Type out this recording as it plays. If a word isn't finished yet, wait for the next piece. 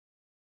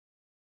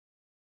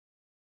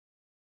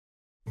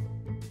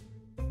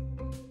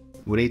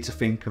we need to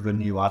think of a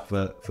new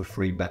advert for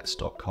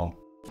freebets.com.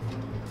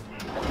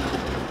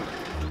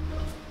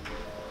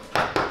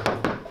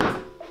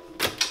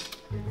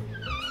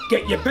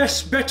 Get your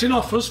best betting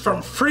offers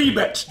from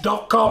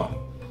freebets.com.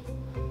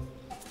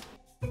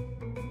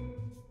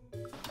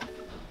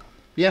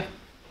 Yeah,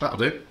 that'll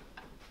do.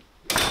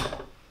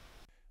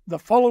 The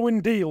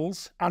following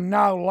deals are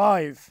now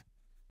live.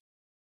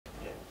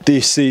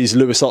 This is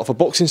Lewis Hart for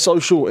Boxing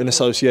Social in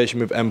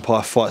association with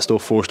Empire Fight Store,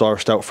 Forged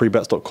Irish Stout,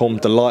 freebets.com.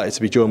 Delighted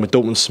to be joined with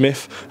Dalton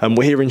Smith.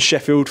 We're here in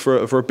Sheffield for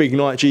a big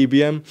night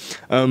GBM.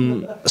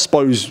 I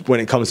suppose when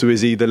it comes to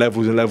Izzy, the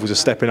levels and levels are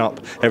stepping up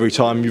every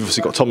time. You've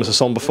obviously got Thomas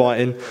Asomba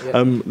fighting.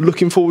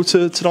 Looking forward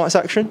to tonight's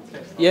action?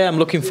 Yeah, I'm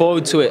looking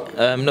forward to it.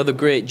 Another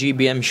great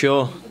GBM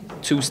show.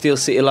 Two Steel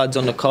City lads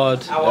on the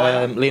card.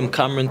 Liam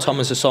Cameron,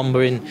 Thomas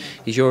Asomba in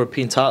his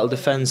European title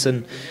defence,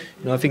 and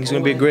I think it's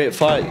going to be a great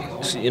fight.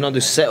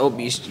 The setup,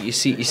 you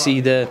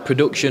see the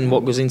production,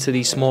 what goes into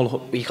these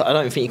small. I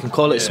don't think you can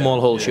call it a small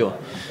hole show.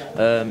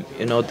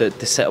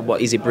 The setup,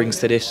 what Izzy brings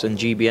to this and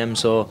GBM.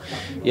 So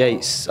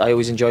yeah, I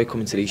always enjoy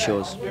coming to these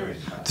shows.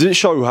 Does it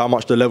show how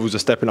much the levels are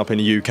stepping up in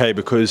the UK?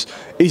 Because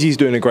Izzy's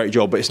doing a great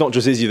job, but it's not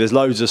just Izzy. There's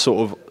loads of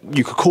sort of,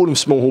 you could call them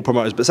small hall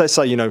promoters, but let's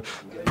say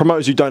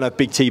promoters who don't have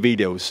big TV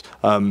deals.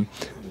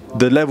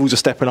 The levels are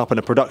stepping up and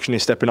the production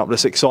is stepping up.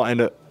 That's exciting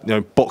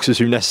that boxers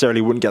who necessarily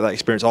wouldn't get that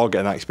experience are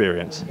getting that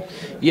experience.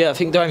 Yeah, I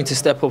think they're having to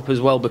step up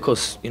as well,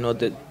 because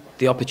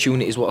the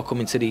opportunities what are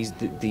coming to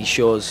these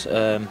shows.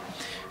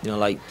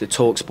 Like the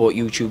TalkSport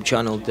YouTube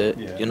channel,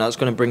 that's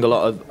going to bring a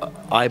lot of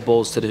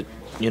eyeballs to the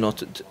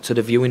to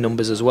the viewing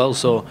numbers as well.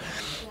 So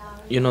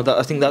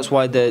I think that's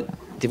why they've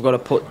got to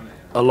put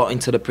a lot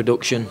into the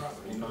production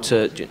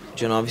to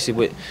obviously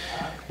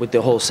with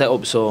the whole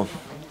setup. So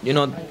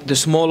the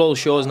small old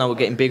shows now are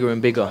getting bigger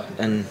and bigger,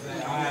 and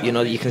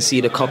you can see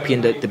the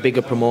copying the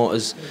bigger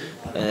promoters,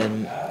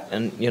 and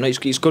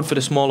it's good for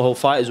the small hole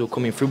fighters who are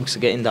coming through, because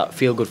they're getting that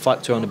feel good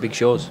factor on the big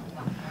shows.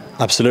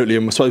 Absolutely,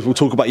 and I suppose we'll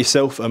talk about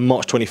yourself.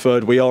 March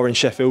 23rd, we are in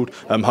Sheffield.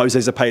 Jose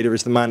Zepeda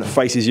is the man that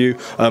faces you.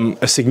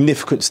 A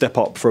significant step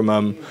up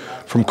from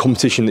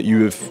competition that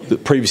you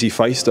have previously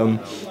faced.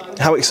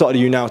 How excited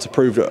are you now to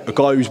prove that a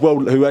guy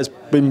who has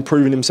been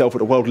proving himself at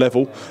the world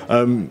level?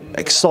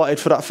 Excited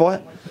for that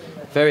fight?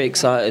 Very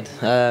excited.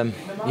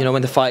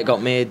 When the fight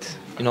got made,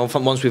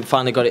 once we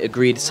finally got it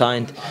agreed,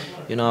 signed,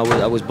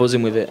 I was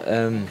buzzing with it.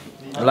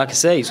 Like I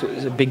say, it's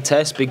a big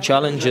test, big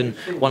challenge, and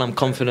one I'm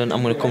confident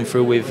I'm going to come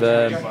through with,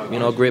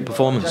 a great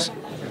performance.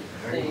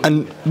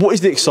 And what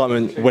is the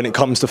excitement when it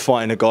comes to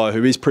fighting a guy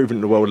who is proven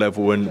at the world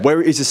level, and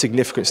where it is a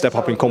significant step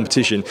up in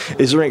competition?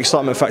 Is there an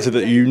excitement factor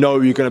that you're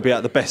going to be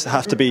at the best,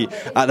 have to be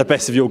at the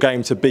best of your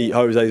game to beat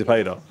Jose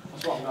Zepeda?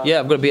 Yeah,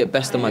 I've got to be at the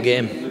best of my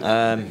game.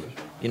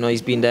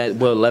 He's been there at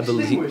world level.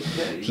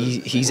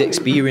 He's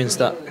experienced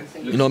that.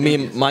 Me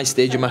in my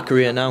stage of my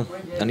career now,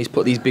 and he's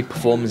put these big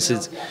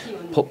performances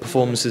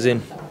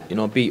in.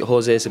 Beat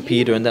Jose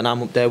Zepeda, and then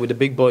I'm up there with the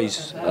big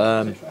boys.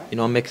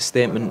 Make a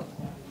statement.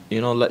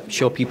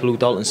 Show people who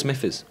Dalton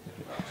Smith is.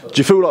 Do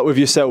you feel like with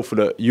yourself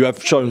that you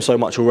have shown so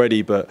much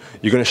already, but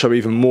you're going to show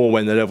even more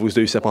when the levels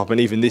do step up,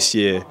 and even this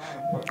year,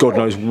 God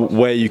knows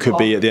where you could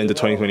be at the end of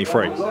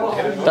 2023?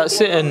 That's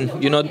it, and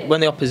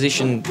when the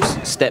opposition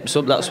steps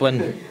up, that's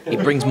when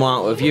it brings more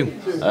out of you.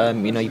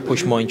 You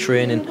push more in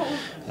training.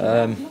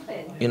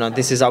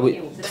 This is how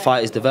the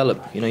fight is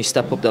developed. You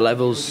step up the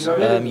levels,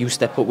 you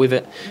step up with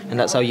it, and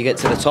that's how you get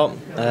to the top.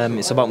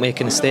 It's about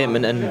making a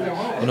statement,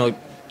 and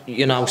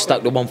how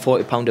stacked the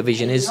 140-pound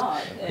division is,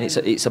 and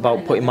it's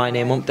about putting my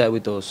name up there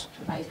with those.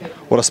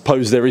 Well, I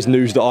suppose there is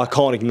news that I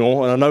can't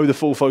ignore, and I know the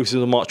full focus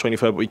is on March 23rd,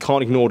 but we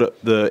can't ignore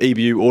that the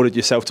EBU ordered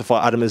yourself to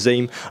fight Adam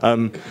Azim.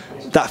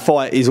 That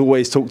fight is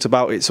always talked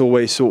about. It's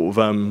always sort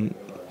of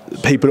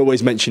people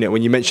always mention it.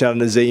 When you mention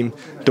Adam Azim,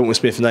 Dalton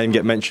Smith's name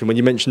get mentioned. When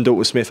you mention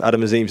Dalton Smith,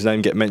 Adam Azim's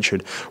name get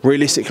mentioned.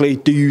 Realistically,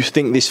 do you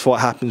think this fight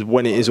happens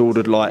when it is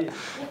ordered?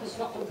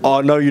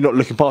 I know you're not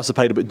looking past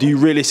Zepeda, but do you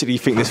realistically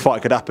think this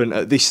fight could happen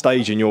at this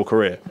stage in your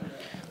career?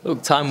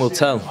 Look, time will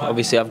tell.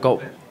 Obviously, I've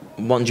got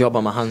one job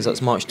on my hands. That's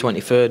March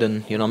 23rd,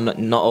 and I'm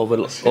not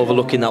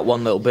overlooking that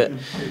one little bit.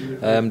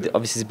 Obviously,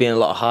 there's been a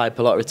lot of hype,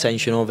 a lot of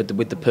attention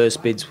with the purse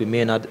bids with me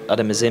and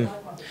Adam Azim.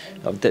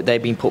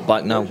 They've been put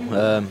back now.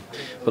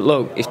 But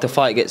look, if the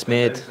fight gets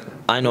made,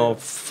 I know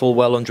full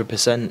well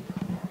 100%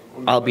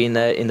 I'll be in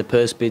there in the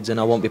purse bids, and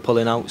I won't be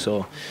pulling out.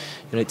 So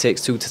it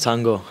takes two to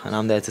tango, and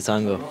I'm there to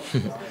tango.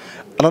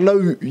 And I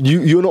know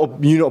you're not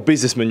a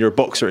businessman, you're a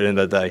boxer at the end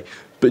of the day.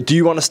 But do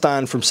you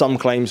understand from some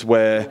claims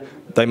where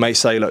they may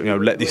say, look,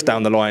 let this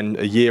down the line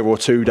a year or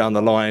two down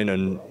the line,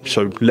 and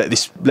so let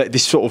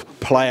this sort of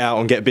play out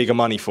and get bigger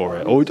money for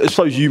it? Or I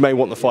suppose you may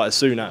want the fight as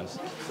soon as.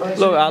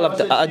 Look,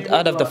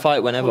 I'd have the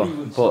fight whenever,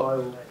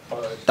 but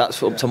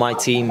that's up to my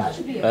team,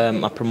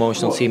 my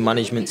promotional team,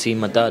 management team,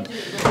 my dad.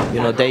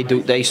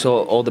 They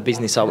sort all the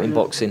business out in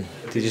boxing.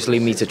 just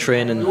leave me to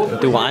train and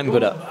do what I'm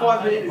good at.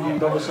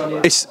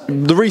 It's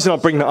the reason I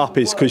bring that up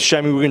is because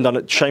Shane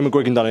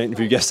McGuigan done an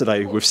interview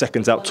yesterday with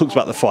Seconds Out, talked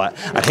about the fight,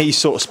 and he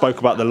sort of spoke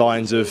about the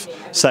lines of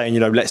saying, you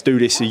know, let's do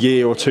this a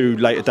year or two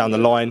later down the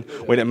line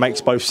when it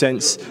makes both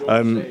sense.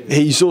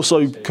 He's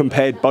also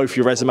compared both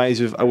your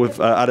resumes with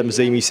Adam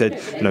Azim. He said,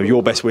 you know,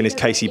 your best win is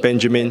Casey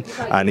Benjamin,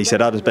 and he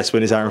said Adam's best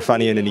win is Aaron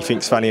Fanian, and he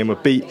thinks Fanian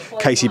would beat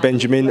Casey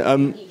Benjamin.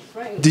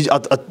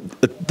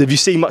 Have you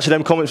seen much of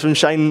them comments from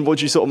Shane? What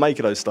do you sort of make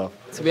of those stuff?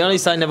 To be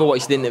honest, I never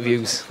watched the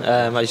interviews.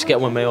 I just get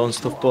on with my own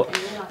stuff. But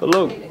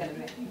look,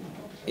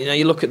 you know,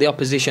 you look at the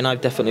opposition.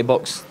 I've definitely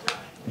boxed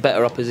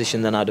better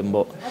opposition than Adam.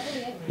 But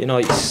you know,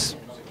 it's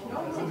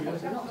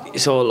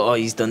all, oh,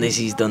 he's done this,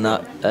 he's done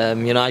that.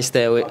 You know, I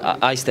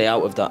stay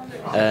out of that.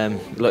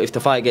 Look, if the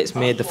fight gets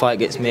made, the fight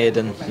gets made,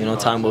 and you know,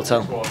 time will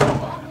tell.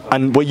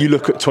 And when you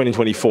look at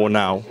 2024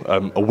 now,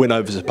 a win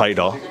over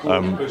Zepeda,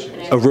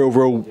 a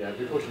real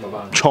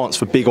chance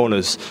for big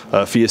honours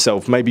for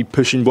yourself, maybe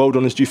pushing world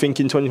honours, do you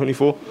think, in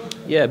 2024?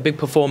 Yeah, big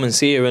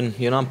performance here, and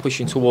you know, I'm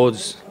pushing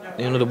towards,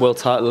 you know, the world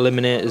title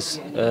eliminators,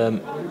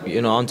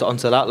 you know,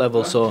 onto that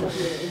level. So,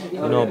 you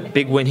know,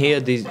 big win here,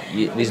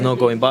 there's no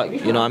going back.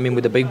 You know, I'm in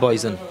with the big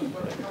boys then.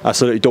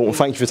 Absolutely, Dalton,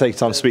 thank you for taking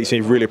time to speak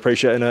to me, really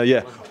appreciate it, and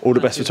yeah, all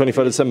the best for 23rd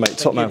of December, mate.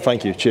 Top man,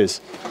 thank you,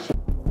 cheers.